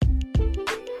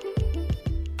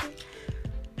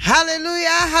Hallelujah,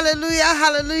 hallelujah,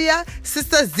 hallelujah.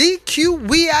 Sister ZQ,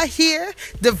 we are here.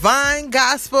 Divine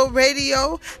Gospel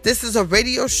Radio. This is a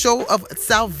radio show of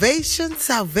salvation,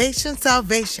 salvation,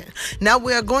 salvation. Now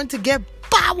we are going to get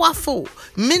powerful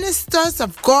ministers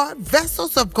of God,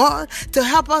 vessels of God, to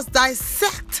help us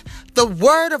dissect the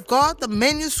Word of God, the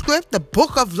manuscript, the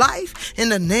book of life, in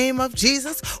the name of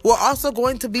Jesus. We're also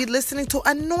going to be listening to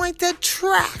anointed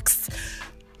tracks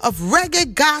of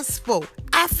reggae gospel,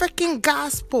 African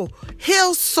gospel,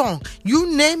 Hillsong,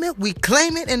 you name it, we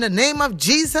claim it in the name of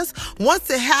Jesus. Once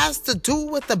it has to do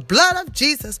with the blood of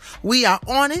Jesus, we are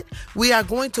on it. We are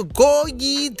going to go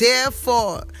ye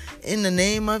therefore in the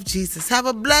name of Jesus. Have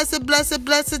a blessed, blessed,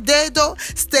 blessed day though.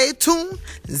 Stay tuned.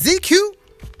 ZQ.